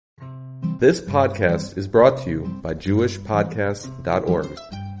This podcast is brought to you by JewishPodcasts.org.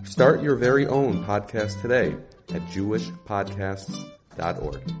 Start your very own podcast today at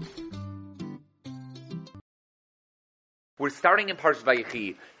JewishPodcasts.org. We're starting in Parshas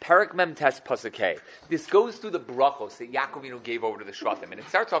Vayechi, Perek Mem Tes Pasuk Hey. This goes through the brachos that Yaakov Avinu gave over to the Shvatim, and it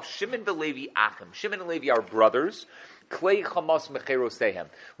starts off Shimon v'Levi Achim. Shimon and Levi are brothers. Klei Chamas Mecherosehem.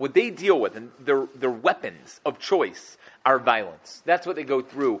 What they deal with, and their weapons of choice, are violence. That's what they go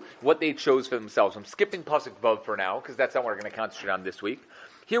through, what they chose for themselves. I'm skipping Pasuk Vav for now, because that's not what we're going to concentrate on this week.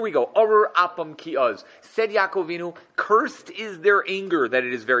 Here we go. Arur apam ki'az. Said Yaakov Avinu, cursed is their anger, that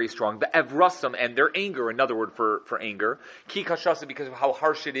it is very strong. The evrasam, and their anger, another word for anger. Ki kashasa, because of how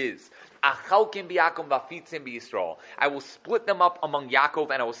harsh it is. Achalkim biyakom vafitzim b'Yisrael. I will split them up among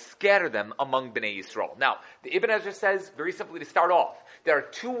Yaakov, and I will scatter them among Bnei Yisrael. Now, the Ibn Ezra says, very simply to start off, there are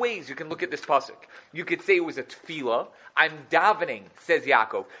two ways you can look at this pasuk. You could say it was a tefillah. I'm davening, says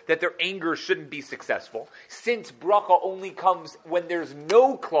Yaakov, that their anger shouldn't be successful. Since bracha only comes when there's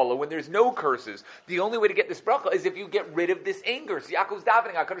no klala, when there's no curses, the only way to get this bracha is if you get rid of this anger. So Yaakov's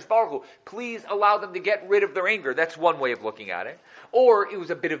davening, HaKadosh Baruch Hu, please allow them to get rid of their anger. That's one way of looking at it. Or it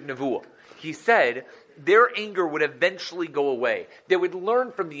was a bit of nevuah. He said their anger would eventually go away. They would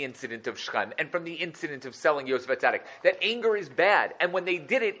learn from the incident of Shechem and from the incident of selling Yosef Atzadik that anger is bad, and when they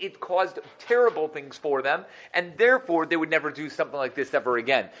did it, it caused terrible things for them, and therefore they would never do something like this ever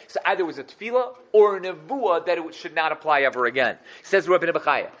again. So either it was a tefillah or a nevuah that it should not apply ever again. Says Rabbi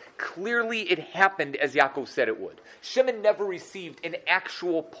Nebachaya, clearly it happened as Yaakov said it would. Shimon never received an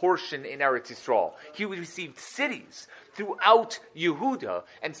actual portion in Eretz Yisrael. He received cities throughout Yehuda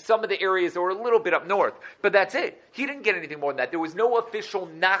and some of the areas that were a little bit up north. But that's it. He didn't get anything more than that. There was no official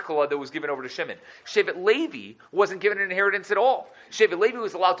nachla that was given over to Shimon. Shevet Levi wasn't given an inheritance at all. Shevet Levi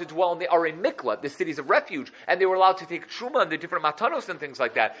was allowed to dwell in the Arei Mikla, the cities of refuge, and they were allowed to take truma and the different matanos and things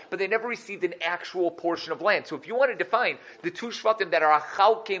like that, but they never received an actual portion of land. So if you want to define the two shvatim that are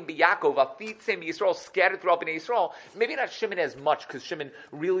achalkim b'Yakov, afitzim b'Yisrael, scattered throughout Bnei Yisrael, maybe not Shimon as much, because Shimon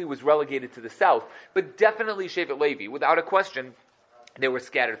really was relegated to the south, but definitely Shevet Levi, without a question, they were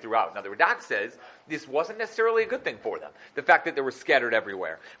scattered throughout. Now the Radak says this wasn't necessarily a good thing for them, the fact that they were scattered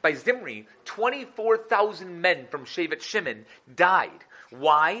everywhere. By Zimri, 24,000 men from Shevet Shimon died.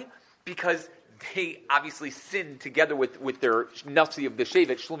 Why? Because they obviously sinned together with their Nasi of the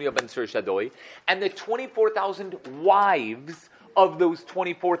Shevet, Shlumia ben Sur Shadoi, and the 24,000 wives of those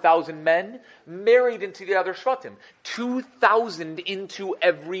 24,000 men married into the other Shvatim. 2,000 into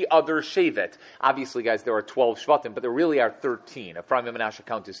every other Shevet. Obviously, guys, there are 12 Shvatim, but there really are 13. Ephraim and Menashe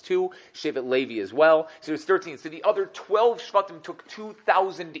count as 2. Shevet Levi as well. So there's 13. So the other 12 Shvatim took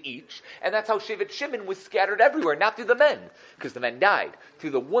 2,000 each. And that's how Shevet Shimon was scattered everywhere. Not through the men, because the men died.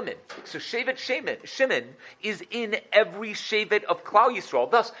 Through the women. So Shevet Shimon is in every Shevet of Klal Yisrael.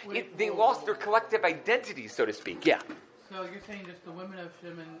 Thus, they lost their collective identity, so to speak. Yeah. So you're saying just the women of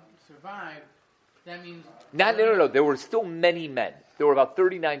Shimon survived, that means... No. There were still many men. There were about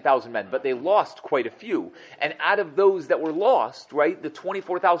 39,000 men, but they lost quite a few. And out of those that were lost, right, the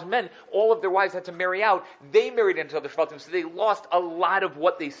 24,000 men, all of their wives had to marry out. They married into other Shvatim, so they lost a lot of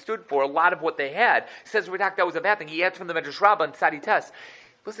what they stood for, a lot of what they had. Says Radak that was a bad thing. He adds from the Medrash Rabbah and Tzadi Tes.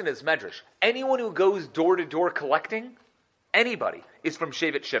 Listen to this Medrash. Anyone who goes door to door collecting, anybody, is from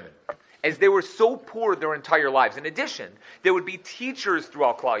Shevet Shimon, as they were so poor their entire lives. In addition, there would be teachers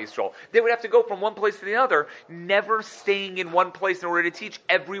throughout Klal Yisrael. They would have to go from one place to the other, never staying in one place in order to teach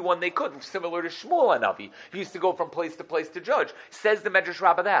everyone they could. Similar to Shmuel HaNavi, he used to go from place to place to judge. Says the Medrash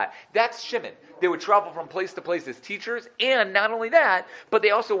Rabbah that. That's Shimon. They would travel from place to place as teachers, and not only that, but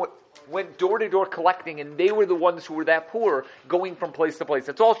they also went door to door collecting, and they were the ones who were that poor, going from place to place.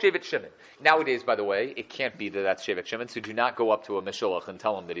 That's all Shevet Shimon. Nowadays, by the way, it can't be that that's Shevet Shimon, so do not go up to a Mishulach and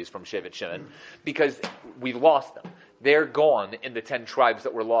tell him that he's from Shevet Shimon, because we lost them. They're gone in the 10 tribes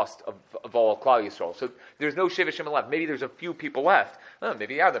that were lost of all Klal Yisrael. So there's no Shevet Shimon left. Maybe there's a few people left.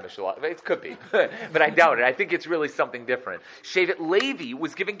 Maybe they are the Mishulach. It could be. But I doubt it. I think it's really something different. Shevet Levi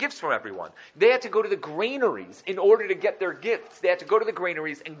was giving gifts from everyone. They had to go to the granaries in order to get their gifts. They had to go to the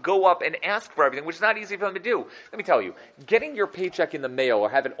granaries and go up and ask for everything, which is not easy for them to do. Let me tell you, getting your paycheck in the mail or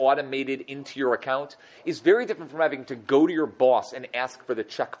have it automated into your account is very different from having to go to your boss and ask for the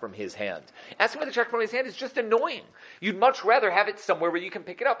check from his hand. Asking for the check from his hand is just annoying. You'd much rather have it somewhere where you can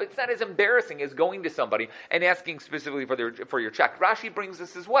pick it up. It's not as embarrassing as going to somebody and asking specifically for your check. Rashi brings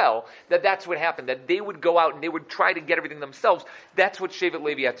this as well, that's what happened, that they would go out and they would try to get everything themselves. That's what Shevet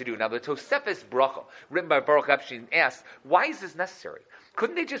Levi had to do. Now, the Tosefes Bracha, written by Baruch Epstein, asks, why is this necessary?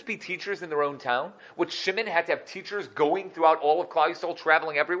 Couldn't they just be teachers in their own town? Would Shimon had to have teachers going throughout all of Klal Yisrael,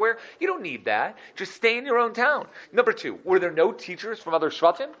 traveling everywhere? You don't need that. Just stay in your own town. Number two, were there no teachers from other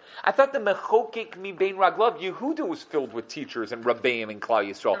Shvatim? I thought the Mechokek mi bein Raglav, Yehuda was filled with teachers and Rabbeim in Klal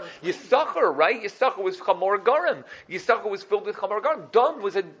Yisrael. Yisachar, right? Yisachar was Chamor Garim. Yisachar was filled with Chamor Garim. Dan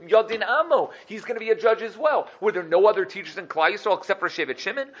was a Yadin Amo. He's going to be a judge as well. Were there no other teachers in Klal Yisrael except for Shevet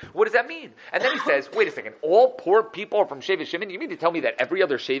Shimon? What does that mean? And then he says, wait a second, all poor people are from Shevet Shimon? You mean to tell me that every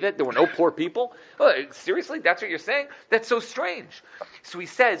other Shevet, there were no poor people? Seriously? That's what you're saying? That's so strange. So he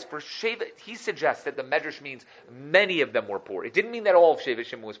says, for Shevet, he suggests that the Medrash means many of them were poor. It didn't mean that all of Shevet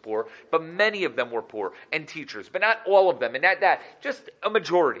Shimon was poor, but many of them were poor, and teachers, but not all of them, and that just a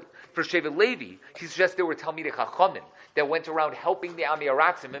majority. For Shevet Levi, he suggests there were Talmidei Chachamim that went around helping the Ami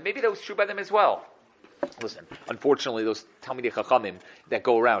Aratzim, and maybe that was true by them as well. Listen, unfortunately, those Talmidei Chachamim that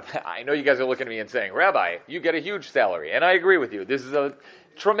go around, I know you guys are looking at me and saying, Rabbi, you get a huge salary, and I agree with you. This is a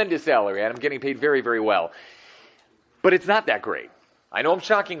tremendous salary, and I'm getting paid very, very well. But it's not that great. I know I'm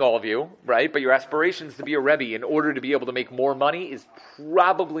shocking all of you, right? But your aspirations to be a Rebbe in order to be able to make more money is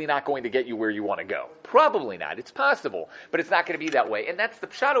probably not going to get you where you want to go. Probably not. It's possible, but it's not going to be that way. And that's the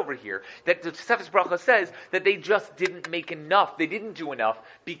pshat over here, that the Tosefes Bracha says that they just didn't make enough. They didn't do enough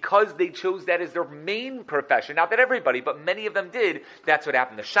because they chose that as their main profession. Not that everybody, but many of them did. That's what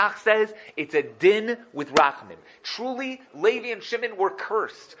happened. The Shach says it's a din with Rachamim. Truly, Levi and Shimon were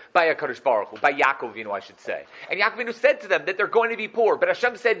cursed by HaKadosh Baruch Hu, by Yaakov Avinu, I should say. And Yaakov Avinu said to them that they're going to be poor. But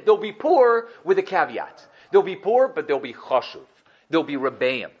Hashem said they'll be poor with a caveat. They'll be poor, but they'll be chashuv. They'll be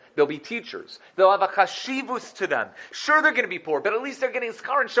rebbeim. They'll be teachers. They'll have a chashivus to them. Sure, they're going to be poor, but at least they're getting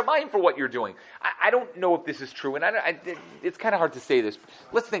schar and shamayim for what you're doing. I don't know if this is true, and it's kind of hard to say this.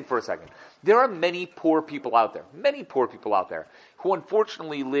 Let's think for a second. There are many poor people out there, who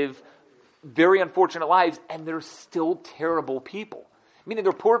unfortunately live very unfortunate lives, and they're still terrible people. Meaning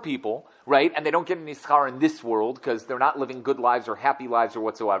they're poor people, right? And they don't get any schar in this world because they're not living good lives or happy lives or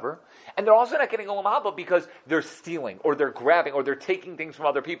whatsoever. And they're also not getting olam haba because they're stealing or they're grabbing or they're taking things from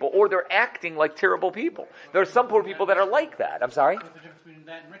other people or they're acting like terrible people. There are some poor people that are like that. I'm sorry? What's the difference between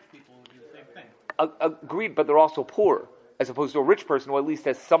that and rich people who do the same thing? Agreed, but they're also poor. As opposed to a rich person who at least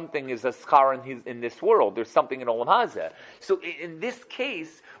has something as a schar in this world. There's something in Olam Hazeh. So in this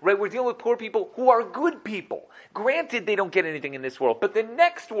case, right, we're dealing with poor people who are good people. Granted, they don't get anything in this world, but the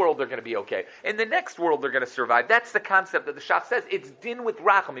next world they're going to be okay. In the next world they're going to survive. That's the concept that the Shach says. It's din with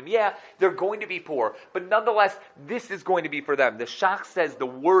Rachamim. Yeah, they're going to be poor, but nonetheless, this is going to be for them. The Shach says the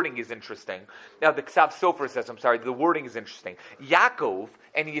wording is interesting. Now, the Ksav Sofer says, the wording is interesting. Yaakov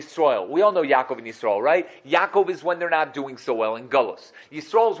and Yisrael. We all know Yaakov and Yisrael, right? Yaakov is when they're not doing so well in Gullus.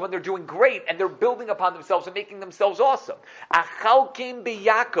 Yisrael is when they're doing great and they're building upon themselves and making themselves awesome. Achal came be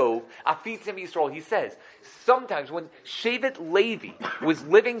Yaakov, afitzim Yisrael. He says, sometimes when Shevet Levi was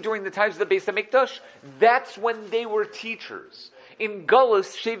living during the times of the Beis HaMikdash, that's when they were teachers. In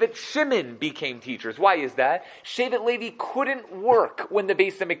Gullus, Shevet Shimon became teachers. Why is that? Shevet Levi couldn't work when the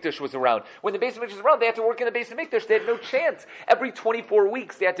Beis HaMikdash was around. When the Beis HaMikdash was around, they had to work in the Beis HaMikdash. They had no chance. Every 24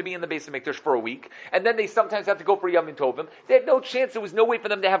 weeks, they had to be in the Beis HaMikdash for a week. And then they sometimes had to go for Yom Tovim. They had no chance. There was no way for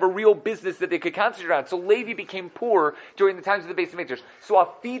them to have a real business that they could concentrate on. So Levi became poor during the times of the Beis HaMikdash. So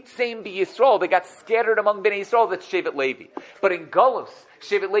Afit Seim Be Yisrael, they got scattered among Bnei Yisrael. That's Shevet Levi. But in Gullus,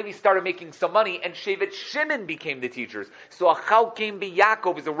 Shevet Levi started making some money, and Shevet Shimon became the teachers. So Achal came be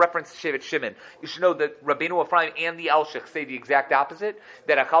Yaakov is a reference to Shevet Shimon. You should know that Rabbeinu Ephraim and the Alshich say the exact opposite,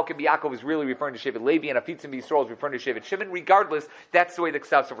 that Achal came be Yaakov is really referring to Shevet Levi, and Afitzim Yisrael is referring to Shevet Shimon. Regardless, that's the way the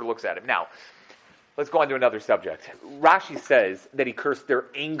Ksav Sofer looks at it. Now, let's go on to another subject. Rashi says that he cursed their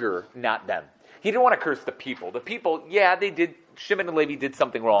anger, not them. He didn't want to curse the people. The people, yeah, they did, Shimon and Levi did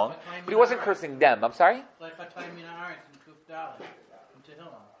something wrong, but he wasn't cursing them. I'm sorry? Like Fatayim Min Haaretz and Kuf Dalet.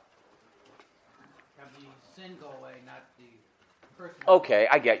 Have the sin go away, not the person. Okay,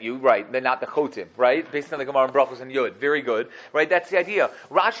 I get you, right. They're not the chotim, right? Based on the Gemara and Brachos and Yud. Very good, right? That's the idea.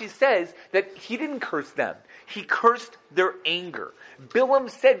 Rashi says that he didn't curse them. He cursed their anger.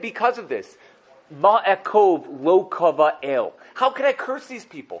 Bilam said because of this, Ma'akov lo kava el. How could I curse these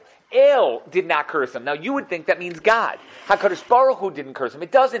people? El did not curse him. Now you would think that means God. HaKadosh Baruch Hu didn't curse him.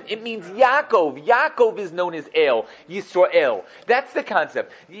 It doesn't. It means Yaakov. Yaakov is known as El, Yisrael. That's the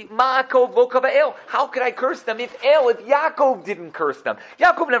concept. Ma'akov lo kava El. How could I curse them if Yaakov didn't curse them?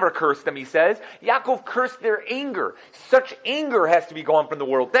 Yaakov never cursed them, he says. Yaakov cursed their anger. Such anger has to be gone from the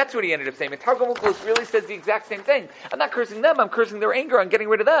world. That's what he ended up saying. And Targum Uklos really says the exact same thing. I'm not cursing them. I'm cursing their anger. I'm getting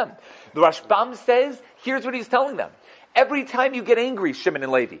rid of them. The Rashbam says, here's what he's telling them. Every time you get angry, Shimon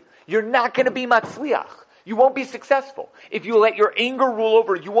and Levi, you're not going to be matzliach. You won't be successful. If you let your anger rule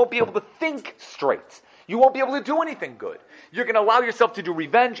over, you won't be able to think straight. You won't be able to do anything good. You're going to allow yourself to do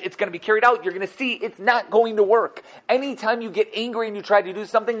revenge. It's going to be carried out. You're going to see it's not going to work. Anytime you get angry and you try to do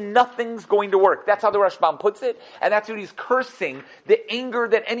something, nothing's going to work. That's how the Rashbam puts it, and that's what he's cursing. The anger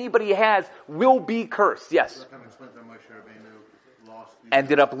that anybody has will be cursed. Yes?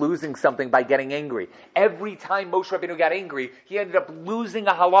 Ended up losing something by getting angry. Every time Moshe Rabbeinu got angry, he ended up losing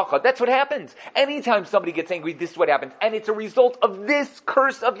a halacha. That's what happens. Anytime somebody gets angry, this is what happens. And it's a result of this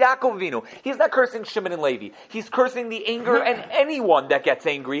curse of Yaakov Avinu. He's not cursing Shimon and Levi. He's cursing the anger and anyone that gets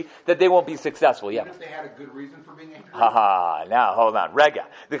angry, that they won't be successful. Yeah. Even if they had a good reason for being angry? Now hold on. Rega.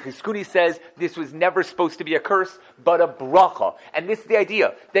 The Chizkuni says this was never supposed to be a curse, but a bracha. And this is the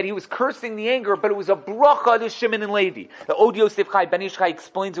idea, that he was cursing the anger, but it was a bracha to Shimon and Levi. The Od Yosef Chai Ben Ish Chai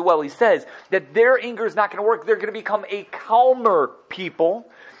explains it well. He says that their anger is not going to work. They're going to become a calmer people,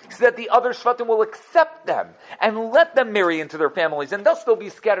 so that the other Shvatim will accept them and let them marry into their families, and thus they'll be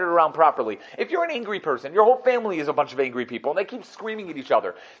scattered around properly. If you're an angry person, your whole family is a bunch of angry people, and they keep screaming at each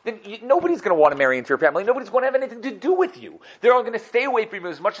other, then nobody's going to want to marry into your family. Nobody's going to have anything to do with you. They're all going to stay away from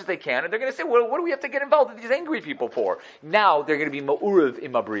you as much as they can, and they're going to say, well, what do we have to get involved with these angry people for? Now they're going to be ma'uriv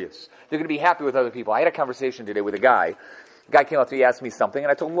in mabrius. They're going to be happy with other people. I had a conversation today with a guy. The guy came up to me, asked me something,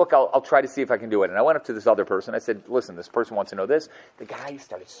 and I told him, look, I'll try to see if I can do it. And I went up to this other person. I said, listen, this person wants to know this. The guy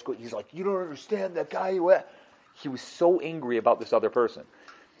started he's like, you don't understand that guy. He was so angry about this other person.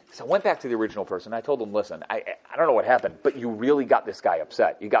 So I went back to the original person. I told him, listen, I don't know what happened, but you really got this guy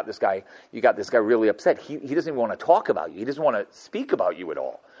upset. You got this guy really upset. He doesn't even want to talk about you. He doesn't want to speak about you at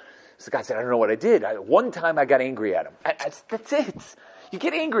all. So the guy said, I don't know what I did. One time I got angry at him. That's it. You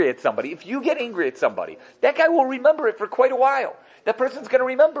get angry at somebody. If you get angry at somebody, that guy will remember it for quite a while. That person's going to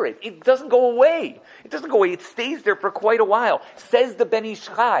remember it. It doesn't go away. It doesn't go away. It stays there for quite a while. Says the Ben Ish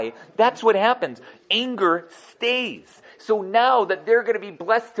Chai, that's what happens. Anger stays. So now that they're going to be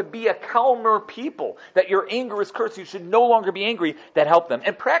blessed to be a calmer people, that your anger is cursed, you should no longer be angry, that help them.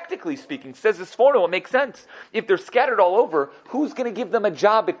 And practically speaking, says this photo, it makes sense. If they're scattered all over, who's going to give them a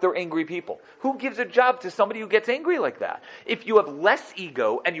job if they're angry people? Who gives a job to somebody who gets angry like that? If you have less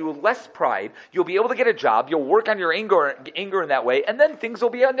ego and you have less pride, you'll be able to get a job, you'll work on your anger in that way, and then things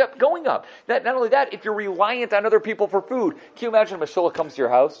will end up going up. Not only that, if you're reliant on other people for food, can you imagine if Mashiach comes to your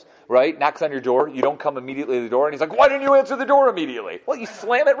house, right, knocks on your door, you don't come immediately to the door, and he's like, why didn't you answer the door immediately? Well, you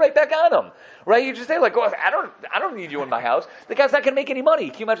slam it right back on him, right? You just say, like, oh, I don't need you in my house. The guy's not going to make any money.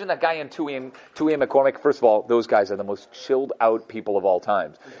 Can you imagine that guy in Tui and McCormick? First of all, those guys are the most chilled out people of all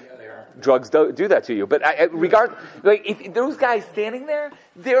times. Drugs do that to you. But if those guys standing there,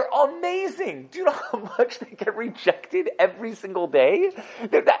 they're amazing. Do you know how much they get rejected every single day?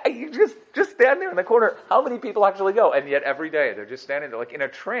 You just stand there in the corner. How many people actually go? And yet every day they're just standing there like in a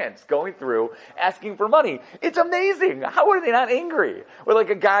trance, going through, asking for money. It's amazing. How are they not angry? Or like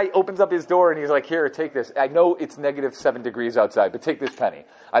a guy opens up his door and he's like, here, take this. I know it's -7 degrees outside, but take this penny.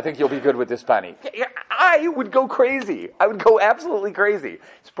 I think you'll be good with this penny. I would go crazy. I would go absolutely crazy.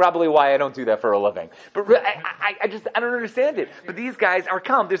 It's probably why I don't do that for a living. But I don't understand it. But these guys are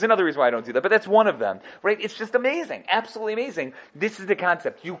calm. There's another reason why I don't do that, but that's one of them, right? It's just amazing. Absolutely amazing. This is the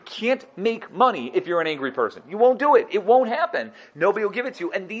concept. You can't make money if you're an angry person. You won't do it. It won't happen. Nobody will give it to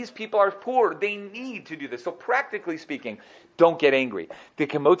you. And these people are poor. They need to do this. So practically speaking, don't get angry. The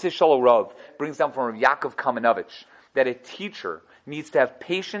Kemotze Shalom Rav brings down from Yaakov Kamenovich that a teacher needs to have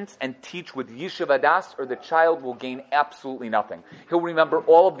patience and teach with Yishuv Adas, or the child will gain absolutely nothing. He'll remember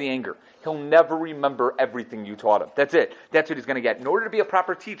all of the anger. He'll never remember everything you taught him. That's it. That's what he's going to get. In order to be a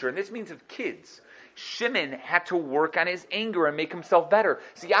proper teacher, and this means of kids, Shimon had to work on his anger and make himself better.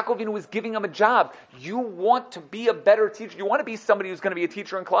 So Yaakov Avinu was giving him a job. You want to be a better teacher. You want to be somebody who's going to be a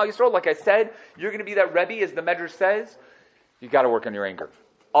teacher in Klal Yisrael. Like I said, you're going to be that Rebbe, as the Medrash says. You got to work on your anger.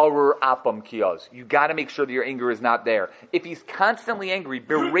 Arur apam kiyaz. You got to make sure that your anger is not there. If he's constantly angry,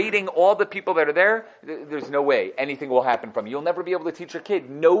 berating all the people that are there, there's no way anything will happen from you. You'll never be able to teach your kid.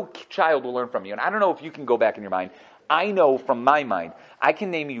 No child will learn from you. And I don't know if you can go back in your mind. I know from my mind, I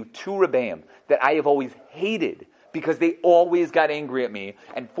can name you 2 Rebbeim that I have always hated because they always got angry at me.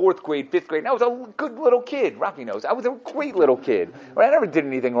 And 4th grade, 5th grade, and I was a good little kid. Rafi knows. I was a great little kid. I never did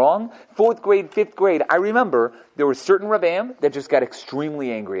anything wrong. 4th grade, 5th grade, I remember there were certain Rebbeim that just got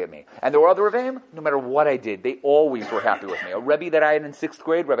extremely angry at me. And there were other Rebbeim, no matter what I did, they always were happy with me. A Rebbe that I had in 6th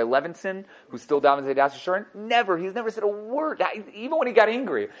grade, Rabbi Levinson, who's still down in Zaydas Ashurin, he's never said a word. Even when he got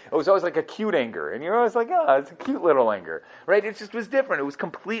angry, it was always like a cute anger. And you're always like, oh, it's a cute little anger. Right? It just was different. It was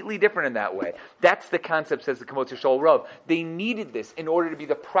completely different in that way. That's the concept, says the Kemotze Shalom Rav. They needed this in order to be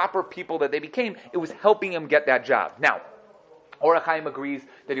the proper people that they became. It was helping them get that job. Now, Or HaChaim agrees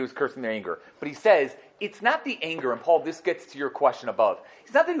that he was cursing their anger. But he says, it's not the anger, and Paul, this gets to your question above.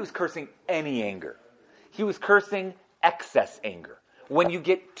 It's not that he was cursing any anger. He was cursing excess anger. When you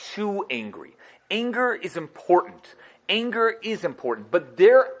get too angry. Anger is important. Anger is important, but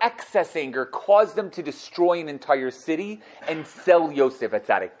their excess anger caused them to destroy an entire city and sell Yosef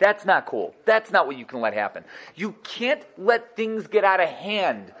Atzadik. That's not cool. That's not what you can let happen. You can't let things get out of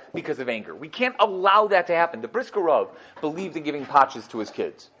hand because of anger. We can't allow that to happen. The Brisker Rav believed in giving patches to his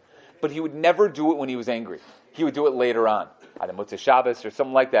kids, but he would never do it when he was angry. He would do it later on, either Motzei Shabbos or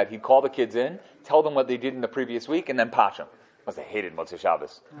something like that. He'd call the kids in, tell them what they did in the previous week, and then patch them. Must have hated Motzei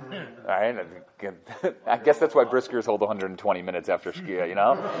Shabbos. All right, I guess that's why Briskers hold 120 minutes after Shkia, you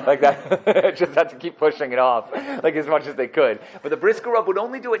know, like that. Just had to keep pushing it off, like as much as they could. But the Brisker Rav would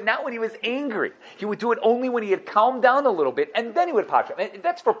only do it not when he was angry. He would do it only when he had calmed down a little bit, and then he would patch him. And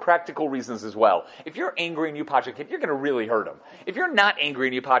that's for practical reasons as well. If you're angry and you patch a kid, you're going to really hurt him. If you're not angry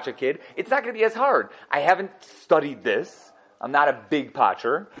and you patch a kid, it's not going to be as hard. I haven't studied this. I'm not a big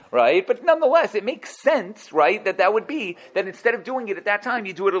patcher, right? But nonetheless, it makes sense, right, that would be that instead of doing it at that time,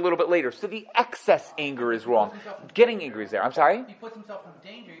 you do it a little bit later. So the excess anger is wrong. Getting angry is there. I'm sorry? He puts himself in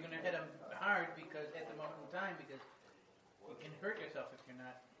danger. You're going to hit him hard because at the moment in time, because you can hurt yourself if you're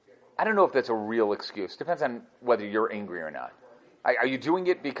not. I don't know if that's a real excuse. Depends on whether you're angry or not. Are you doing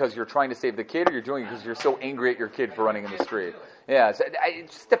it because you're trying to save the kid, or you're doing it because you're so angry at your kid for running in the street? Yeah, so it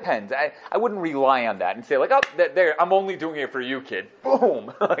just depends. I wouldn't rely on that and say, like, oh, there, I'm only doing it for you, kid.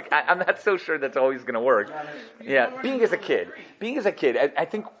 Boom! Like, I'm not so sure that's always going to work. Yeah, being as a kid, I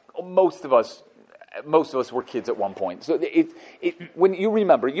think most of us were kids at one point. So when you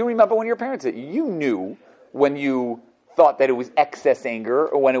remember when your parents did, you knew when you thought that it was excess anger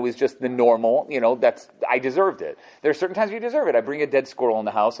or when it was just the normal, I deserved it. There are certain times you deserve it. I bring a dead squirrel in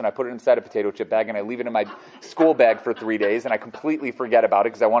the house and I put it inside a potato chip bag and I leave it in my school bag for 3 days and I completely forget about it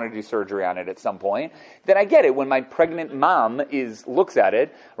because I want to do surgery on it at some point. Then I get it when my pregnant mom looks at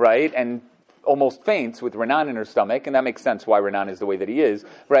it, right, and almost faints with Renan in her stomach, and that makes sense why Renan is the way that he is,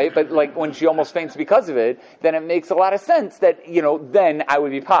 right? But like when she almost faints because of it, then it makes a lot of sense that, then I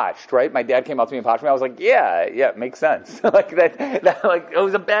would be patched, right? My dad came out to me and patched me. I was like, yeah, it makes sense. Like that, like it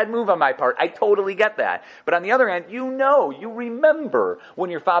was a bad move on my part. I totally get that. But on the other hand, you remember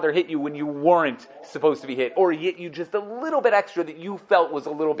when your father hit you when you weren't supposed to be hit, or he hit you just a little bit extra that you felt was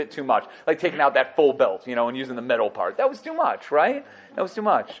a little bit too much, like taking out that full belt, and using the metal part. That was too much, right? That was too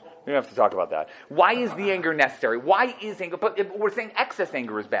much. We don't have to talk about that. Why is the anger necessary? Why is anger? But we're saying excess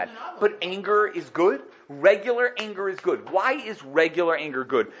anger is bad. But anger is good. Regular anger is good. Why is regular anger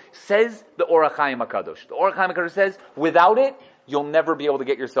good? Says the Or HaChaim HaKadosh. The Or HaChaim HaKadosh says, without it, you'll never be able to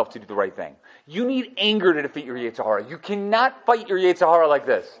get yourself to do the right thing. You need anger to defeat your Yetzer Hara. You cannot fight your Yetzer Hara like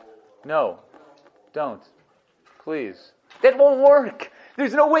this. No. Don't. Please. That won't work.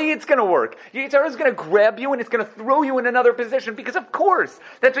 There's no way it's going to work. Yetzer Hara is going to grab you and it's going to throw you in another position because, of course,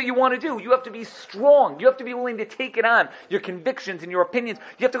 that's what you want to do. You have to be strong. You have to be willing to take it on, your convictions and your opinions.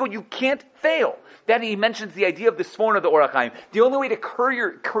 You have to go, you can't fail. Then he mentions the idea of the Sforno of the Or HaChaim. The only way to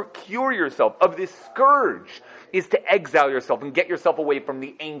cure yourself of this scourge is to exile yourself and get yourself away from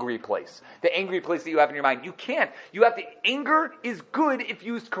the angry place. The angry place that you have in your mind. You can't. Anger is good if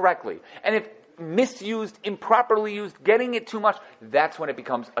used correctly. And if misused, improperly used, getting it too much, that's when it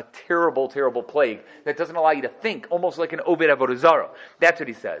becomes a terrible, terrible plague that doesn't allow you to think, almost like an Obed Avodah Zarah. That's what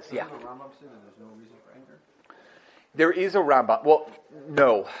he says. Yeah. Doesn't the Rambam say that there's no reason for anger? There is a Rambam. Well,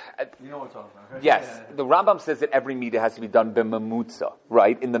 no. You know what I'm talking about, right? Yes. The Rambam says that every midah has to be done b'mamutza,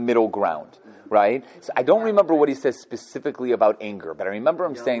 right? In the middle ground, right? So I don't remember what he says specifically about anger, but I remember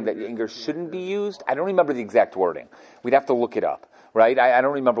him saying that anger shouldn't be used. I don't remember the exact wording. We'd have to look it up. Right? I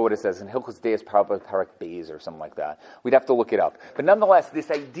don't remember what it says in Hilchos Deis Parak Beis or something like that. We'd have to look it up. But nonetheless,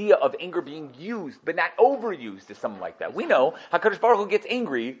 this idea of anger being used, but not overused is something like that. We know HaKadosh Baruch Hu gets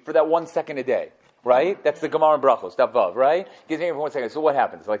angry for that 1 second a day. Right? That's the Gemara in Brachos, that Vav, right? He gets angry for 1 second. So what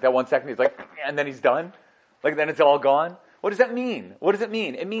happens? Like that 1 second, he's like, and then he's done? Like then it's all gone? What does that mean? What does it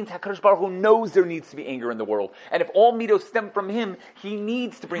mean? It means HaKadosh Baruch Hu knows there needs to be anger in the world. And if all midos stem from him, he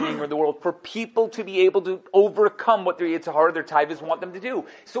needs to bring anger in the world for people to be able to overcome what their Yetzer Hara, their taivas want them to do.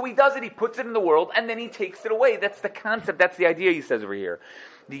 So he does it, he puts it in the world, and then he takes it away. That's the concept, that's the idea he says over here.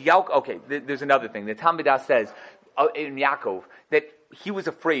 There's another thing. The Talmud says in Yaakov that he was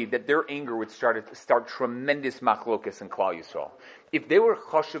afraid that their anger would start tremendous machlokas in Klal Yisrael. If they were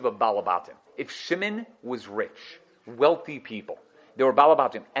choshev of balabatim, if Shimon was rich, wealthy people, they were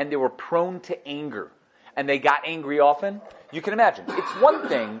balabatim, and they were prone to anger, and they got angry often, you can imagine. It's one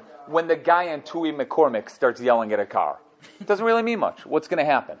thing when the guy on Tui McCormick starts yelling at a car. It doesn't really mean much. What's going to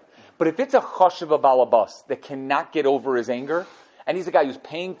happen? But if it's a choshev of balabas that cannot get over his anger, and he's a guy who's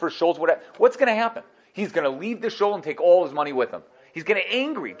paying for shoals, what's going to happen? He's going to leave the shul and take all his money with him. He's getting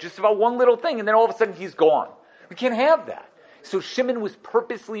angry just about one little thing, and then all of a sudden he's gone. We can't have that. So Shimon was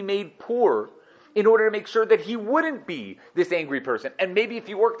purposely made poor in order to make sure that he wouldn't be this angry person. And maybe if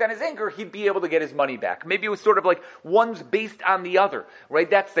he worked on his anger, he'd be able to get his money back. Maybe it was sort of like one's based on the other, right?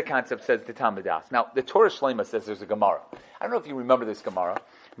 That's the concept, says the Talmud Das. Now, the Torah Shlema says there's a Gemara. I don't know if you remember this Gemara.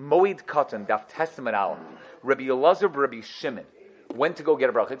 Moed Katan, Daf Testament Aleph. Rabbi Elazar, Rabbi Shimon went to go get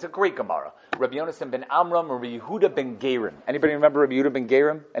a bracha. It's a great Gemara. Rabbi Yonasan ben Amram, Rabbi Yehuda ben Gerim. Anybody remember Rabbi Yehuda ben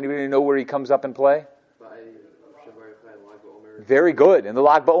Gerim? Anybody know where he comes up in play? Very good. In the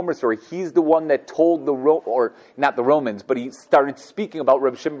Lag BaOmer story, he's the one that told not the Romans, but he started speaking about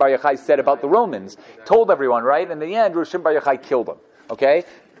Rabbi Shimon Bar Yochai said about the Romans. Told everyone, right? In the end, Rabbi Shimon Bar Yochai killed him. Okay?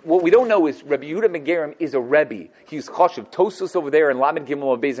 What we don't know is Rabbi Yehuda ben Gerim is a Rebbe. He's Choshev. Tosos over there in Lamed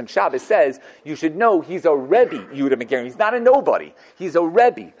Gimel Beis and Shabbos says, you should know he's a Rebbe, Yehuda ben Gerim. He's not a nobody. He's a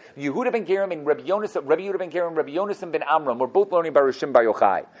Rebbe. Yehuda ben Gerim and Rabbi Yehuda ben Gerim, Rabbi Yonasan ben Amram were both learning by Rabbi Shimon Bar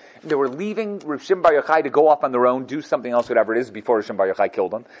Yochai. They were leaving Rabbi Shimon Bar Yochai to go off on their own, do something else, whatever it is, before Rabbi Shimon Bar Yochai killed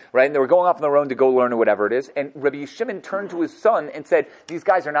them. Right? And they were going off on their own to go learn or whatever it is. And Rabbi Shimon turned to his son and said, these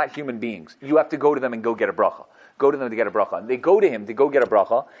guys are not human beings. You have to go to them and go get a bracha. Go to them to get a bracha. And they go to him to go get a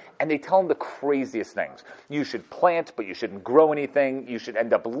bracha, and they tell him the craziest things. You should plant, but you shouldn't grow anything. You should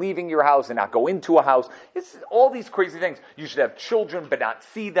end up leaving your house and not go into a house. It's all these crazy things. You should have children, but not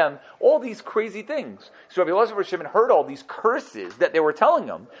see them. All these crazy things. So Rabbi Elazar ben Shimon heard all these curses that they were telling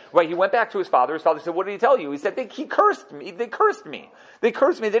him. Right? He went back to his father. His father said, what did he tell you? He said, he cursed me. They cursed me. They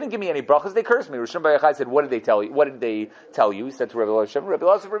cursed me. They didn't give me any brachas. They cursed me. Rabbi Shimon Bar Yochai said, what did they tell you? What did they tell you? He said to Rabbi Elazar ben Shimon. Rabbi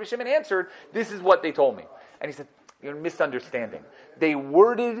Elazar ben Shimon answered, this is what they told me. And he said, you're misunderstanding. They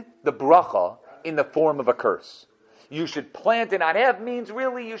worded the bracha in the form of a curse. You should plant and not have means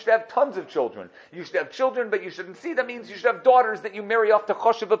really you should have tons of children. You should have children, but you shouldn't see them means you should have daughters that you marry off to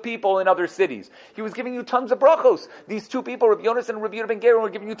Choshev people in other cities. He was giving you tons of brachos. These two people, Rabbi Yonasan and Rabbi Yehuda ben Gerim, were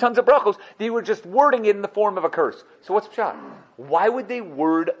giving you tons of brachos. They were just wording it in the form of a curse. So what's pshat? Why would they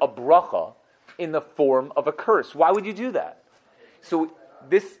word a bracha in the form of a curse? Why would you do that? So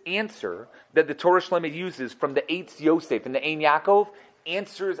this answer that the Torah Shlema uses from the Eitz Yosef and the Ein Yaakov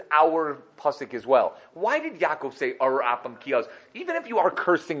answers our pasuk as well. Why did Yaakov say Ar Apam Kiyaz? Even if you are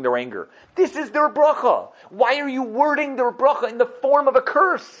cursing their anger, this is their bracha. Why are you wording their bracha in the form of a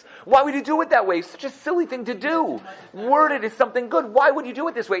curse? Why would you do it that way? It's such a silly thing to do. Word it as something good. Why would you do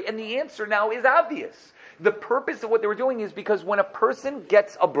it this way? And the answer now is obvious. The purpose of what they were doing is because when a person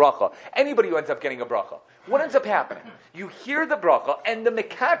gets a bracha, anybody who ends up getting a bracha, what ends up happening? You hear the bracha, and the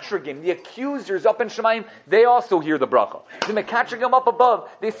mekatrigim, the accusers up in Shemayim, they also hear the bracha. The mekatrigim up above,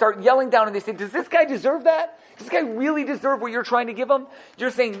 they start yelling down and they say, does this guy deserve that? Does this guy really deserve what you're trying to give him?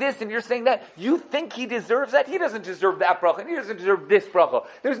 You're saying this and you're saying that. You think he deserves that? He doesn't deserve that bracha, and he doesn't deserve this bracha.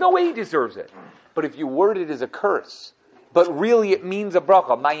 There's no way he deserves it. But if you word it as a curse, but really it means a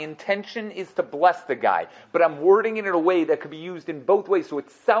bracha. My intention is to bless the guy, but I'm wording it in a way that could be used in both ways, so it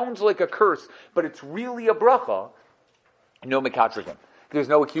sounds like a curse, but it's really a bracha. No mekatrigim. There's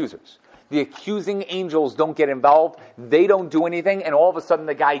no accusers. The accusing angels don't get involved. They don't do anything, and all of a sudden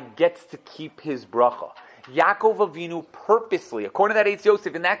the guy gets to keep his bracha. Yaakov Avinu purposely, according to that Eitz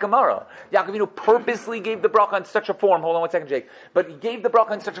Yosef in that Gemara, Yaakov Avinu purposely gave the bracha in such a form, hold on one second, Jake, but he gave the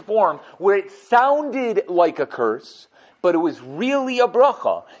bracha in such a form where it sounded like a curse, but it was really a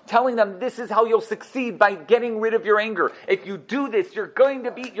bracha, telling them this is how you'll succeed by getting rid of your anger. If you do this, you're going to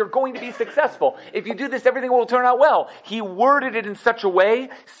be successful. If you do this, everything will turn out well. He worded it in such a way,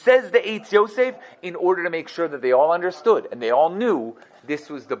 says the Eitz Yosef, in order to make sure that they all understood and they all knew this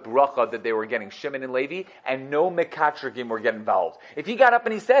was the bracha that they were getting, Shimon and Levi, and no mekatrigim were getting involved. If he got up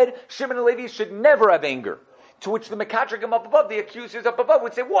and he said, Shimon and Levi should never have anger, to which the mekatrigim up above, the accusers up above,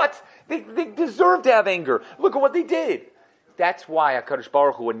 would say, what? They deserve to have anger. Look at what they did. That's why HaKadosh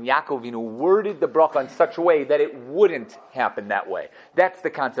Baruch Hu and Yaakov Avinu worded the bracha in such a way that it wouldn't happen that way. That's the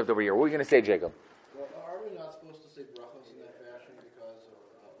concept over here. What are you going to say, Jacob? Well, are we not supposed to say brachos in that fashion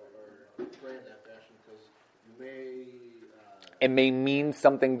or pray in that fashion because you may... It may mean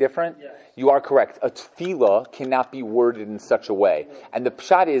something different? Yes. You are correct. A tefillah cannot be worded in such a way. And the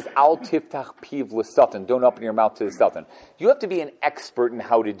pshat is, al tiftach piv l'satan. Don't open your mouth to the satan. You have to be an expert in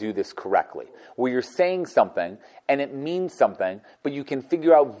how to do this correctly. Where you're saying something, and it means something, but you can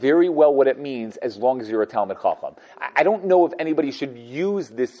figure out very well what it means as long as you're a Talmid Chacham. I don't know if anybody should use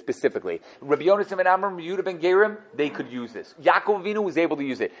this specifically. Rabbi Yonasan ben Amram, Rabbi Yehuda ben Gerim, they could use this. Yaakov Avinu was able to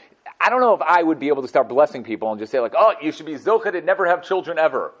use it. I don't know if I would be able to start blessing people and just say like, oh, you should be zocheh said I'd never have children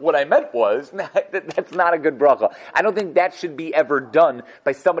ever. What I meant was, that's not a good bracha. I don't think that should be ever done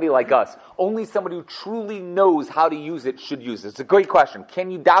by somebody like us. Only somebody who truly knows how to use it should use it. It's a great question.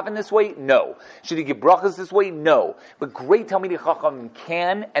 Can you daven this way? No. Should you give brachas this way? No. But great Talmidei Chacham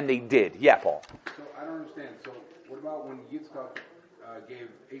can, and they did. Yeah, Paul. So I don't understand. So what about when Yitzchak gave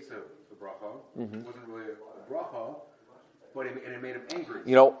Esav the bracha? It wasn't really a bracha, but it made him angry.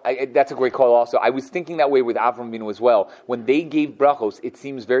 You know, that's a great call also. I was thinking that way with Avram Avinu as well. When they gave brachos, it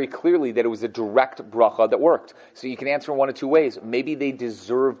seems very clearly that it was a direct bracha that worked. So you can answer in one of two ways. Maybe they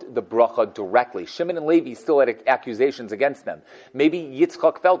deserved the bracha directly. Shimon and Levi still had accusations against them. Maybe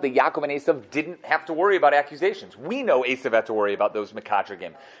Yitzchak felt that Yaakov and Esav didn't have to worry about accusations. We know Esav had to worry about those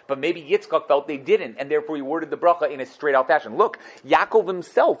mekatrigim. But maybe Yitzchak felt they didn't, and therefore he worded the bracha in a straight-out fashion. Look, Yaakov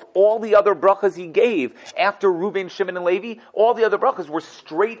himself, all the other brachas he gave after Reuven, Shimon, and Levi, all the other brachas were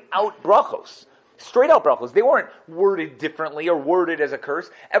straight-out brachos. Straight-out brachos. They weren't worded differently or worded as a curse.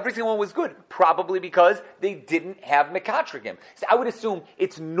 Every single one was good, probably because they didn't have mekatrigim. So I would assume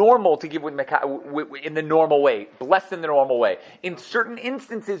it's normal to give in the normal way, blessed in the normal way. In certain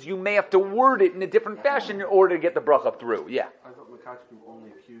instances, you may have to word it in a different fashion in order to get the bracha through. Yeah. I thought mekatrigim only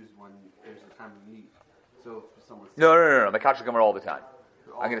accused when there's a time of need. So if someone's No. Mekatrigim are all the time.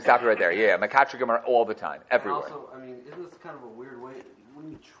 I'm going to stop you right there. Yeah, mekatrigim are all the time, everywhere. And also, I mean, isn't this kind of a weird way? What are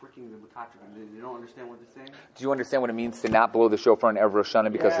you tricking the mekatrigim? They don't understand what they're saying? Do you understand what it means to not blow the shofar on Erev Rosh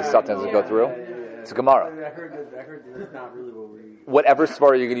Hashanah because the Satan doesn't go through? It's a Gemara. I heard that that's not really what we... Whatever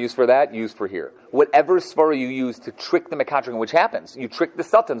svara you're going to use for that, use for here. Whatever svara you use to trick the mekatrigim, which happens, you trick the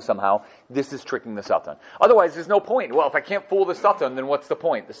Satan somehow, this is tricking the Satan. Otherwise, there's no point. Well, if I can't fool the Satan, then what's the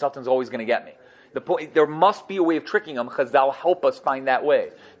point? The Satan's always going to get me. The point, there must be a way of tricking them. Chazal help us find that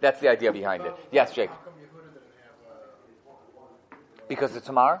way. That's the idea behind it. Yes, Jake. Because of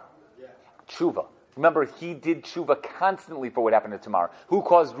Tamar? Tshuva. Remember, he did tshuva constantly for what happened to Tamar. Who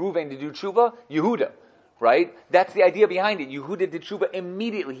caused Reuven to do tshuva? Yehuda. Right? That's the idea behind it. Yehuda did tshuva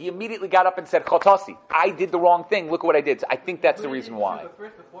immediately. He immediately got up and said, Chotasi, I did the wrong thing. Look what I did. So I think that's the reason why.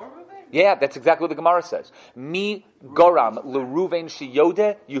 Yeah, that's exactly what the Gemara says. Mi goram leruven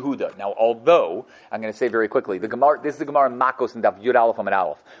sheyode Yehuda. Now, although, I'm going to say very quickly, this is the Gemara in Makos and Daf Yud Aleph Amud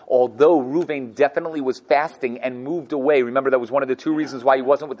Aleph. Although Reuven definitely was fasting and moved away, remember that was one of the two reasons why he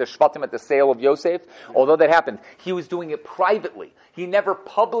wasn't with the Shvatim at the sale of Yosef? Although that happened, he was doing it privately. He never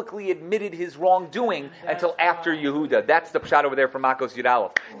publicly admitted his wrongdoing until after Yehuda. That's the pshat over there from Makos Yud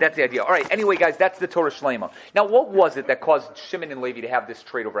Aleph. That's the idea. All right, anyway, guys, that's the Torah Shlema. Now, what was it that caused Shimon and Levi to have this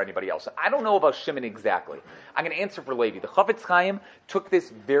trait over anybody else? I don't know about Shimon exactly. I'm going to answer for Levi. The Chafetz Chaim took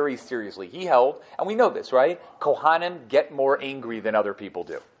this very seriously. He held, and we know this, right? Kohanim get more angry than other people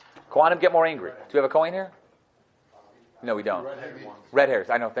do. Kohanim get more angry. Do we have a Kohen here? No, we don't. Red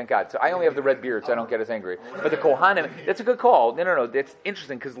hairs. I know, thank God. So I only have the red beard, so I don't get as angry. But the Kohanim, that's a good call. No. That's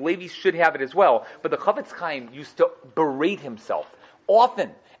interesting, because Levi should have it as well. But the Chafetz Chaim used to berate himself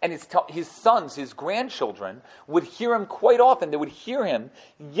often. And his sons, his grandchildren, would hear him quite often. They would hear him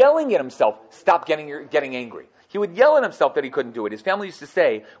yelling at himself, stop getting angry. He would yell at himself that he couldn't do it. His family used to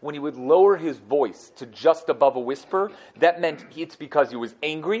say, when he would lower his voice to just above a whisper, that meant it's because he was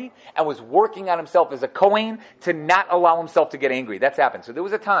angry and was working on himself as a Kohen to not allow himself to get angry. That's happened. So there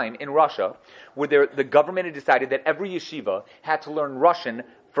was a time in Russia where the government had decided that every yeshiva had to learn Russian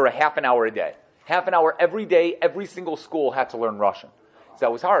for a half an hour a day. Half an hour every day, every single school had to learn Russian. So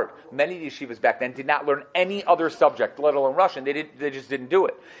that was hard. Many yeshivas back then did not learn any other subject, let alone Russian. They just didn't do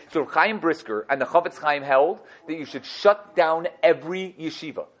it. So Chaim Brisker and the Chafetz Chaim held that you should shut down every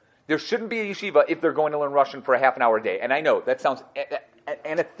yeshiva. There shouldn't be a yeshiva if they're going to learn Russian for a half an hour a day. And I know that sounds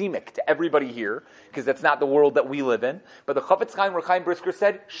anathemic to everybody here, because that's not the world that we live in. But the Chafetz Chaim or Chaim Brisker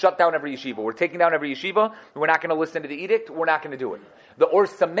said, shut down every yeshiva. We're taking down every yeshiva. We're not going to listen to the edict. We're not going to do it. The Or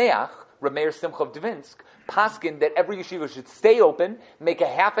Sameach, Rameir Simcha of Dvinsk, paskin that every yeshiva should stay open, make a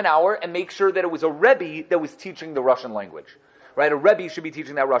half an hour, and make sure that it was a Rebbe that was teaching the Russian language. Right? A Rebbe should be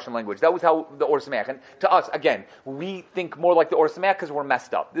teaching that Russian language. That was how the Or Sameach. And to us, again, we think more like the Or Sameach because we're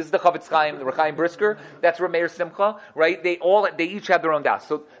messed up. This is the Chafetz Chaim, the Rechaim Brisker. That's Rameir Simcha. Right? They each had their own das.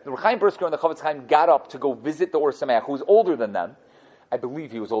 So the Rechaim Brisker and the Chafetz Chaim got up to go visit the Or Sameach, who was older than them. I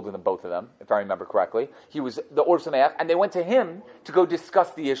believe he was older than both of them, if I remember correctly. He was the Or Sameach, and they went to him to go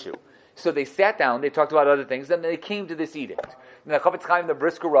discuss the issue. So they sat down, they talked about other things, and then they came to this edict. And the Chafetz Chaim, the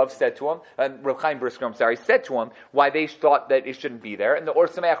Brisker Rav, said to him, Rav Chaim Brisker, said to him why they thought that it shouldn't be there, and the Or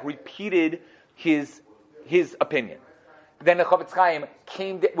Sameach repeated his opinion. Then the Chafetz Chaim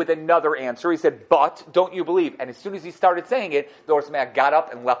came with another answer. He said, but don't you believe? And as soon as he started saying it, the Or Sameach got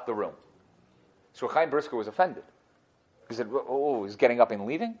up and left the room. So Rav Chaim Brisker was offended. He said, oh, he's getting up and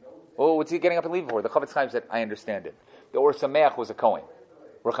leaving? Oh, what's he getting up and leaving for? The Chafetz Chaim said, I understand it. The Or Sameach was a Kohen.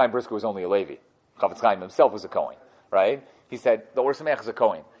 Reb Chaim Brisker was only a Levi. Chavetz Chaim himself was a Kohen, right? He said, the Or Sameach is a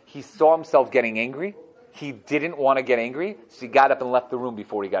Kohen. He saw himself getting angry. He didn't want to get angry, so he got up and left the room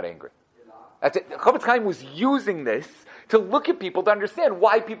before he got angry. That's it. Chavetz Chaim was using this to look at people to understand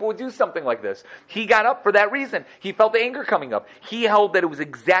why people would do something like this. He got up for that reason. He felt the anger coming up. He held that it was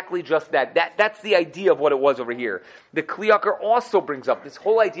exactly just that. That's the idea of what it was over here. The Kli Yakar also brings up this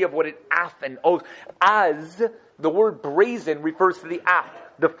whole idea of what it af and oath. As the word brazen refers to the af,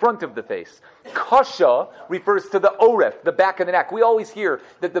 the front of the face. Kasha refers to the oref, the back of the neck. We always hear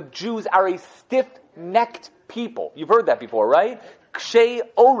that the Jews are a stiff-necked people. You've heard that before, right? Kshe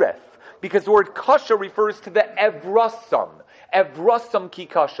oref. Because the word kasha refers to the evrasam ki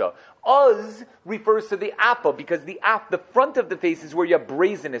kasha. Uz refers to the appa, because the front of the face is where you have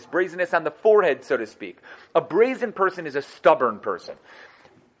brazenness on the forehead, so to speak. A brazen person is a stubborn person.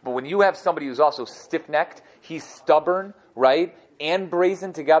 But when you have somebody who's also stiff-necked, he's stubborn, right, and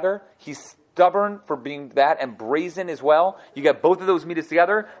brazen together, he's stubborn for being that and brazen as well. You get both of those midas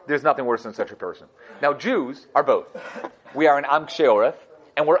together, there's nothing worse than such a person. Now, Jews are both. We are an Am Kshe Oref,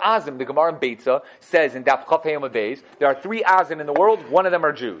 and we're Azim. The Gemara in Beitza says in Daf Chaf Heyam Beis, there are 3 Azim in the world, one of them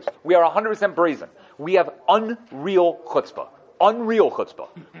are Jews. We are 100% brazen. We have unreal chutzpah. Unreal chutzpah.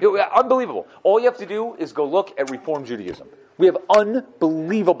 Unbelievable. All you have to do is go look at Reform Judaism. We have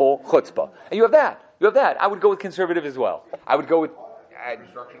unbelievable chutzpah. And you have that. I would go with conservative as well. I would go with...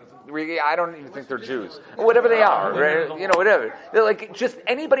 I don't even think they're Jews. Whatever they are, whatever. They're like just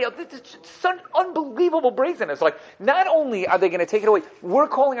anybody else. It's such unbelievable brazenness. Like, not only are they going to take it away, we're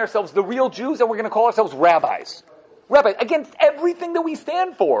calling ourselves the real Jews, and we're going to call ourselves rabbis. Rabbis, against everything that we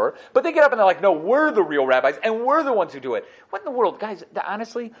stand for, but they get up and they're like, no, we're the real rabbis, and we're the ones who do it. What in the world? Guys,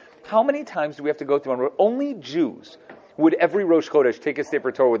 honestly, how many times do we have to go through and only Jews would every Rosh Chodesh take a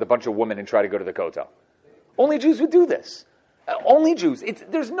Sefer Torah with a bunch of women and try to go to the Kotel? Only Jews would do this. Only Jews.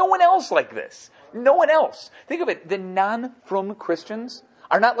 There's no one else like this. No one else. Think of it. The non-frum Christians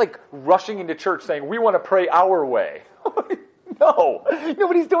are not like rushing into church saying, we want to pray our way. No.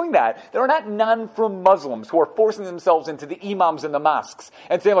 Nobody's doing that. There are not non-frum Muslims who are forcing themselves into the imams in the mosques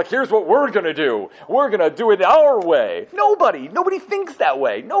and saying, like, here's what we're going to do. We're going to do it our way. Nobody thinks that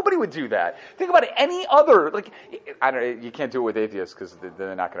way. Nobody would do that. Think about it. Any other, you can't do it with atheists because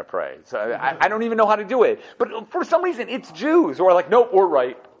they're not going to pray. So I don't even know how to do it. But for some reason, it's Jews who are like, nope, we're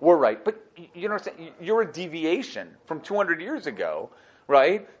right. But you know what I'm saying? You're a deviation from 200 years ago,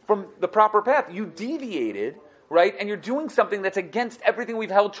 right? From the proper path. You deviated, right? And you're doing something that's against everything we've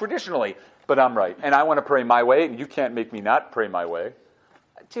held traditionally. But I'm right. And I want to pray my way, and you can't make me not pray my way.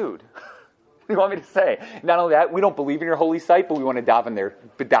 Dude, what do you want me to say? Not only that, we don't believe in your holy site, but we want to daven there.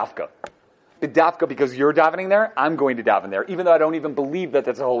 B'dafka. B'dafka, because you're davening there, I'm going to daven there, even though I don't even believe that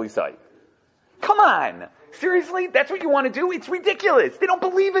that's a holy site. Come on! Seriously? That's what you want to do? It's ridiculous. They don't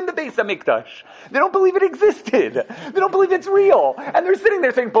believe in the Beis HaMikdash. They don't believe it existed. They don't believe it's real. And they're sitting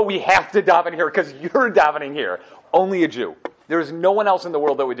there saying, but we have to daven here because you're davening here. Only a Jew. There's no one else in the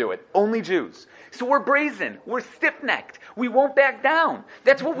world that would do it. Only Jews. So we're brazen. We're stiff-necked. We won't back down.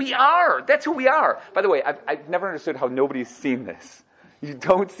 That's what we are. That's who we are. By the way, I've never understood how nobody's seen this. You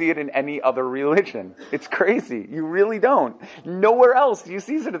don't see it in any other religion. It's crazy. You really don't. Nowhere else do you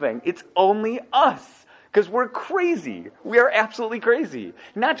see such a thing. It's only us. Because we're crazy. We are absolutely crazy.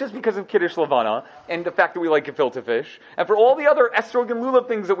 Not just because of Kiddush Levana and the fact that we like gefilte fish, and for all the other estrog and lulav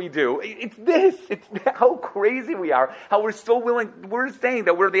things that we do. It's this. It's how crazy we are. How we're so willing. We're saying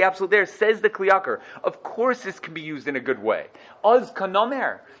that we're the absolute there. Says the Kli Yakar. Of course this can be used in a good way. Uz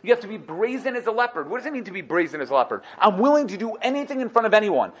kanomer. You have to be brazen as a leopard. What does it mean to be brazen as a leopard? I'm willing to do anything in front of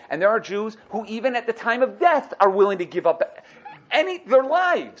anyone. And there are Jews who even at the time of death are willing to give up their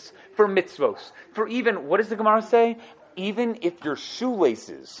lives for mitzvos. For even, what does the Gemara say? Even if your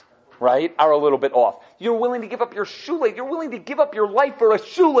shoelaces, right, are a little bit off, you're willing to give up your shoelace. You're willing to give up your life for a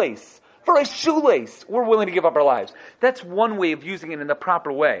shoelace. For a shoelace, we're willing to give up our lives. That's one way of using it in the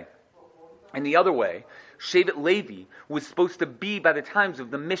proper way. And the other way, Shevet Levi was supposed to be by the times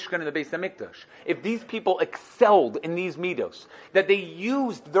of the Mishkan and the Beis HaMikdash. If these people excelled in these midos, that they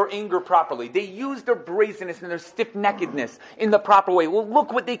used their anger properly, they used their brazenness and their stiff-neckedness in the proper way, well,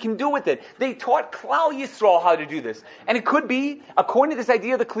 look what they can do with it. They taught Klal Yisrael how to do this. And it could be, according to this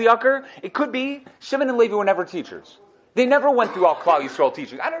idea of the Kli Yakar, it could be Shimon and Levi were never teachers. They never went through all Klal Yisrael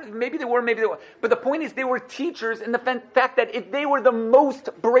teaching. Maybe they were, maybe they weren't. But the point is they were teachers in the fact that if they were the most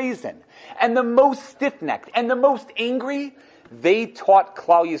brazen and the most stiff-necked and the most angry, they taught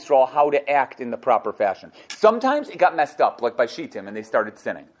Klal Yisrael how to act in the proper fashion. Sometimes it got messed up, like by Shittim, and they started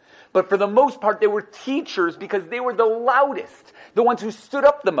sinning. But for the most part, they were teachers because they were the loudest, the ones who stood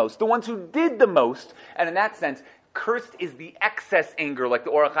up the most, the ones who did the most. And in that sense, Cursed is the excess anger, like the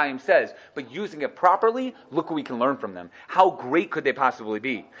Or HaChaim says, but using it properly, look what we can learn from them. How great could they possibly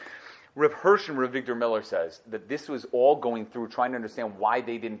be? Rav Hirsch and Rav Victor Miller says that this was all going through trying to understand why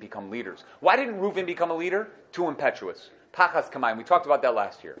they didn't become leaders. Why didn't Reuven become a leader? Too impetuous. Pachas Kamayim. We talked about that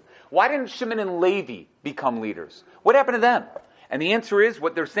last year. Why didn't Shimon and Levi become leaders? What happened to them? And the answer is,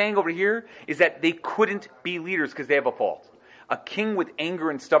 what they're saying over here is that they couldn't be leaders because they have a fault. A king with anger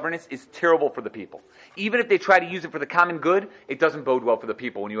and stubbornness is terrible for the people. Even if they try to use it for the common good, it doesn't bode well for the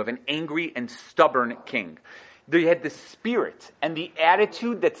people when you have an angry and stubborn king. They had the spirit and the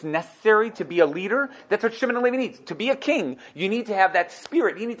attitude that's necessary to be a leader. That's what Shimon and Levi needs. To be a king, you need to have that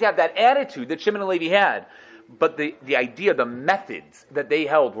spirit. You need to have that attitude that Shimon and Levi had. But the idea, the methods that they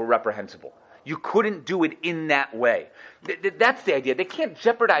held were reprehensible. You couldn't do it in that way. That's the idea. They can't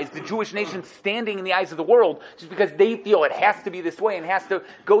jeopardize the Jewish nation standing in the eyes of the world just because they feel it has to be this way and has to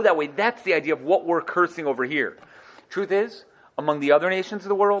go that way. That's the idea of what we're cursing over here. Truth is, among the other nations of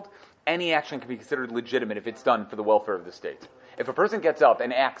the world, any action can be considered legitimate if it's done for the welfare of the state. If a person gets up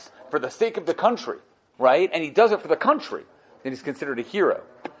and acts for the sake of the country, right, and he does it for the country, then he's considered a hero.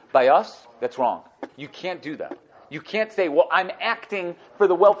 By us, that's wrong. You can't do that. You can't say, well, I'm acting for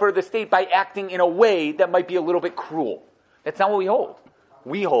the welfare of the state by acting in a way that might be a little bit cruel. That's not what we hold.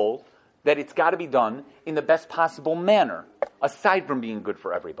 We hold that it's got to be done in the best possible manner, aside from being good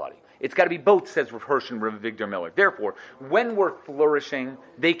for everybody. It's got to be both, says Rav Hirsch and Rav Victor Miller. Therefore, when we're flourishing,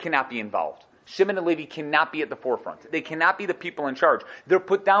 they cannot be involved. Shimon and Levi cannot be at the forefront. They cannot be the people in charge. They're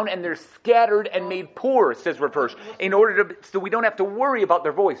put down and they're scattered and made poor, says Rav Hirsch, so we don't have to worry about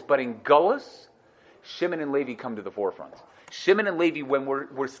their voice. But in Gullus, Shimon and Levi come to the forefront. Shimon and Levi, when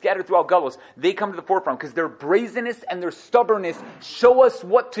we're scattered throughout Gullus, they come to the forefront because their brazenness and their stubbornness show us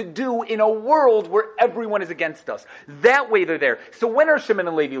what to do in a world where everyone is against us. That way they're there. So when are Shimon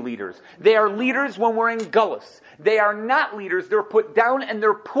and Levi leaders? They are leaders when we're in Gullus. They are not leaders. They're put down and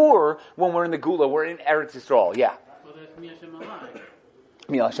they're poor when we're in the Gula. We're in Eretz Yisrael. Yeah. Well, there's Mia Shemalai.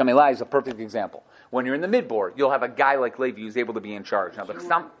 Mia Shemalai is a perfect example. When you're in the Midbar, you'll have a guy like Levi who's able to be in charge. Now, but The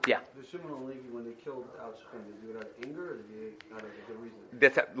Shimon and Levi, when they killed Al Shechem, did they do it out of anger or did they do it out of a good reason?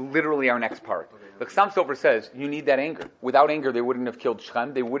 That's literally our next part. The Chassam Sofer says you need that anger. Without anger, they wouldn't have killed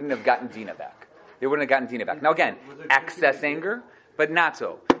Shechem. They wouldn't have gotten Dinah back. Now again, excess anger, but not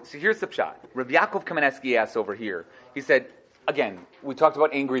so. So here's the pshat. Rav Yaakov Kamenetsky asks over here. He said, again, we talked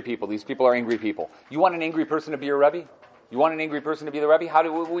about angry people. These people are angry people. You want an angry person to be your Rebbe? You want an angry person to be the Rebbe?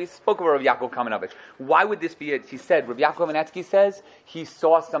 We spoke about Rav Yaakov Kamenovich. Why would this be it? He said, Rav Yaakov Kamenetsky says, he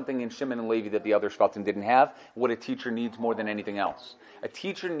saw something in Shimon and Levi that the other Shvatim didn't have, what a teacher needs more than anything else. A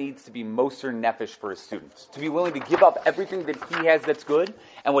teacher needs to be moser nefesh for his students, to be willing to give up everything that he has that's good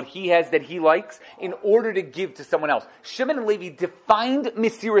and what he has that he likes in order to give to someone else. Shimon and Levi defined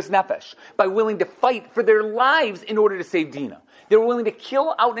Mesiras Nefesh by willing to fight for their lives in order to save Dinah. They were willing to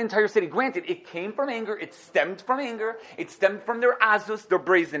kill out an entire city. Granted, it came from anger. It stemmed from anger. It stemmed from their azus, their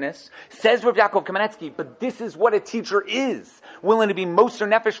brazenness. Says Rav Yaakov Kamenetsky, but this is what a teacher is. Willing to be moser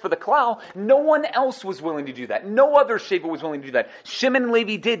nefesh for the klal. No one else was willing to do that. No other Sheva was willing to do that. Shimon and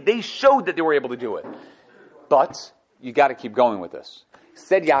Levi did. They showed that they were able to do it. But you got to keep going with this.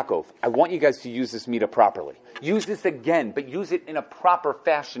 Said Yaakov, I want you guys to use this Midah properly. Use this again, but use it in a proper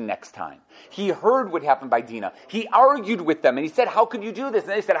fashion next time. He heard what happened by Dinah. He argued with them, and he said, how could you do this?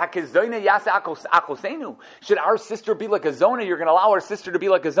 And they said, should our sister be like a Zona? You're going to allow our sister to be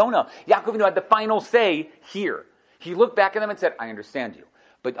like a Zona. Yaakov had the final say here. He looked back at them and said, I understand you,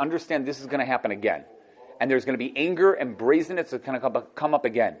 but understand this is going to happen again. And there's going to be anger and brazenness that's going to come up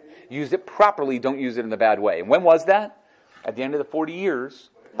again. Use it properly, don't use it in the bad way. And when was that? At the end of the 40 years,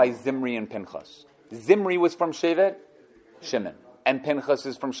 by Zimri and Pinchas. Zimri was from Shevet Shimon, and Pinchas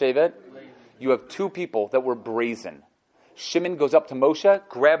is from Shevet. You have two people that were brazen. Shimon goes up to Moshe,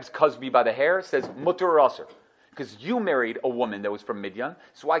 grabs Cosby by the hair, says, Mutter or Aser. Because you married a woman that was from Midian,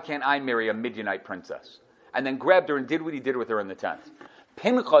 so why can't I marry a Midianite princess? And then grabbed her and did what he did with her in the tent.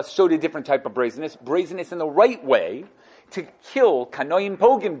 Pinchas showed a different type of brazenness in the right way, to kill Kanoim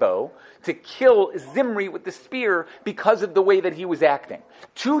Poginbo, to kill Zimri with the spear because of the way that he was acting.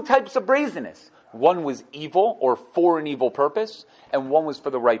 Two types of brazenness. One was evil or for an evil purpose, and one was for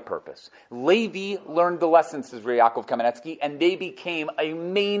the right purpose. Levi learned the lessons, says Yaakov Kamenetsky, and they became a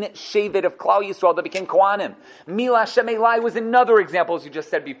main shevet of Klal Yisrael that became Kohanim. Mila Shemelai was another example, as you just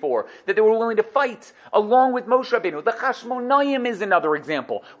said before, that they were willing to fight along with Moshe Rabbeinu. The Chashmonayim is another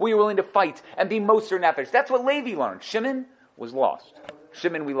example, where you're willing to fight and be Moser Nefesh. That's what Levi learned. Shimon was lost.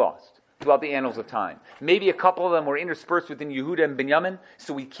 Shimon we lost throughout the annals of time. Maybe a couple of them were interspersed within Yehuda and Binyamin,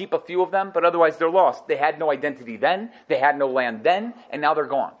 so we keep a few of them, but otherwise they're lost. They had no identity then, they had no land then, and now they're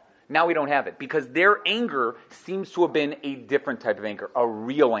gone. Now we don't have it because their anger seems to have been a different type of anger, a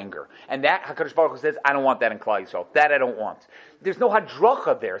real anger. And that HaKadosh Baruch Hu says, I don't want that in Klal Yisrael. That I don't want. There's no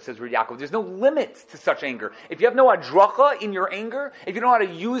hadracha there, says Rabbi Yaakov. There's no limits to such anger. If you have no hadracha in your anger, if you don't know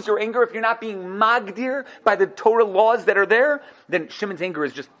how to use your anger, if you're not being magdir by the Torah laws that are there, then Shimon's anger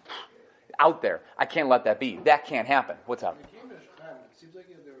is just out there. I can't let that be. That can't happen. What's up? When it came to Shechem, it seems like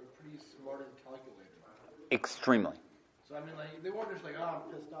they were pretty smart and calculated. Extremely. So, I mean, like, they weren't just like, oh, I'm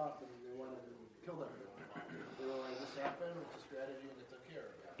pissed off, and they wanted to kill everyone. They were like, this happened, it's a strategy, and they took care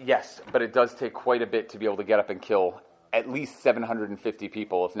of it. Yes, but it does take quite a bit to be able to get up and kill at least 750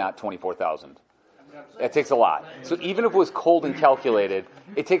 people, if not 24,000. It takes a lot. So even if it was cold and calculated,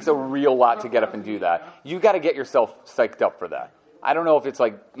 it takes a real lot to get up and do that. You got to get yourself psyched up for that. I don't know if it's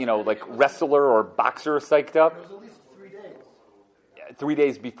like wrestler or boxer psyched up. It was at least 3 days. 3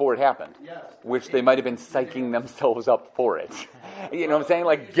 days before it happened, Yes. which they might have been psyching themselves up for it. You know what I'm saying?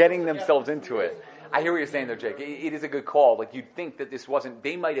 Like getting themselves into it. I hear what you're saying there, Jake. It is a good call. Like you'd think that this wasn't.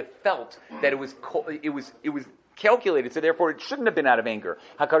 They might have felt that it was calculated, so therefore it shouldn't have been out of anger.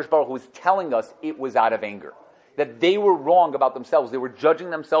 HaKadosh Baruch Hu was telling us it was out of anger. That they were wrong about themselves. They were judging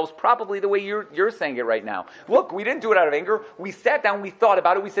themselves probably the way you're saying it right now. Look, we didn't do it out of anger. We sat down, we thought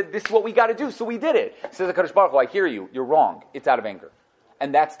about it, we said, this is what we got to do, so we did it. Says HaKadosh Baruch Hu, I hear you. You're wrong. It's out of anger.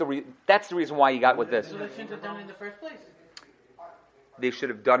 And that's the reason why you got with this. So they shouldn't have done it in the first place. They should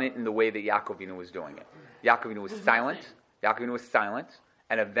have done it in the way that Yaakov Avinu was doing it. Yaakov Avinu was silent. Yaakov Avinu was silent,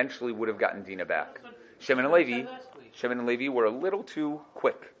 and eventually would have gotten Dinah back. Shimon and Levi were a little too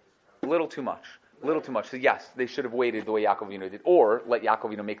quick, a little too much. So yes, they should have waited the way Yaakov Avinu did, or let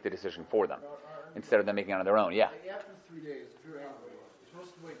Yaakov Avinu make the decision for them, instead of them making it on their own. Yeah. Like after 3 days, if you're angry, you're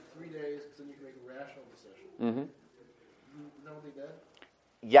supposed to wait 3 days because then you can make a rational decision. Mm-hmm. Is that what they did?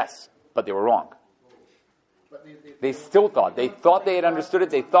 Yes, but they were wrong. But They still thought. They thought they had understood it.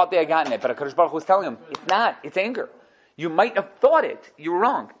 They thought they had gotten it. But HaKadosh Baruch Hu was telling them, it's not. It's anger. You might have thought it. You were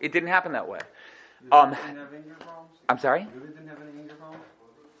wrong. It didn't happen that way. Didn't have anger problems? I'm sorry? You really didn't have any anger problems?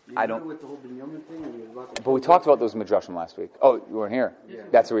 I don't. With the whole Binyamin thing and you're about to But we talked about those midrashim last week. Oh, you weren't here. Yeah.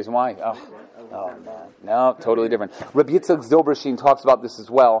 That's the reason why. Oh man, no, totally different. Rabbi Yitzchak Zilberstein talks about this as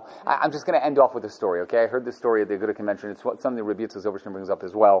well. I'm just going to end off with a story. Okay, I heard this story at the Aguda convention. It's something Rabbi Yitzchak Zilberstein brings up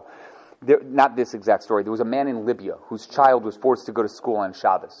as well. Not this exact story. There was a man in Libya whose child was forced to go to school on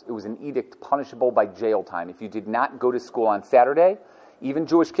Shabbos. It was an edict punishable by jail time. If you did not go to school on Saturday, even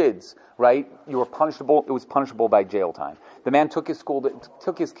Jewish kids, right? You were punishable. It was punishable by jail time. The man took his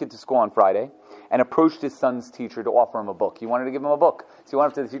kid to school on Friday and approached his son's teacher to offer him a book. He wanted to give him a book. So he went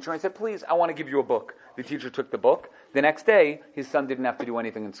up to the teacher and he said, please, I want to give you a book. The teacher took the book. The next day, his son didn't have to do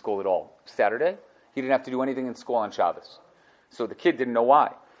anything in school at all. Saturday, he didn't have to do anything in school on Shabbos. So the kid didn't know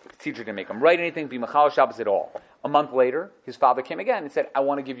why. The teacher didn't make him write anything, be Machal Shabbos at all. A month later, his father came again and said, I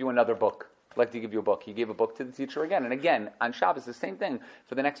want to give you another book. I'd like to give you a book. He gave a book to the teacher again. And again, on Shabbos, the same thing.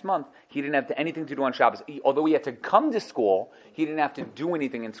 For the next month, he didn't have anything to do on Shabbos. Although he had to come to school, he didn't have to do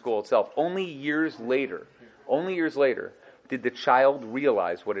anything in school itself. Only years later, did the child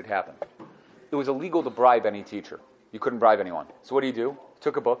realize what had happened. It was illegal to bribe any teacher. You couldn't bribe anyone. So what do?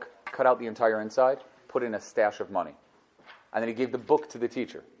 Took a book, cut out the entire inside, put in a stash of money. And then he gave the book to the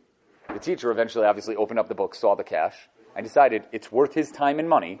teacher. The teacher eventually obviously opened up the book, saw the cash, and decided it's worth his time and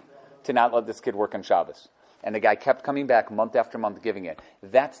money to not let this kid work on Shabbos. And the guy kept coming back month after month giving it.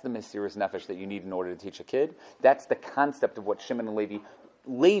 That's the mysterious nefesh that you need in order to teach a kid. That's the concept of what Shimon and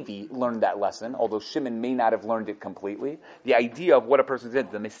Levi learned that lesson, although Shimon may not have learned it completely. The idea of what a person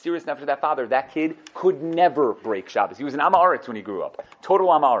did, the mysterious nefesh of that father, that kid could never break Shabbos. He was an Am Haaretz when he grew up.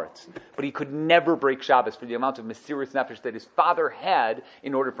 Total Am Haaretz. But he could never break Shabbos for the amount of mysterious nefesh that his father had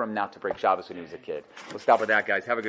in order for him not to break Shabbos when he was a kid. We'll stop with that, guys. Have a good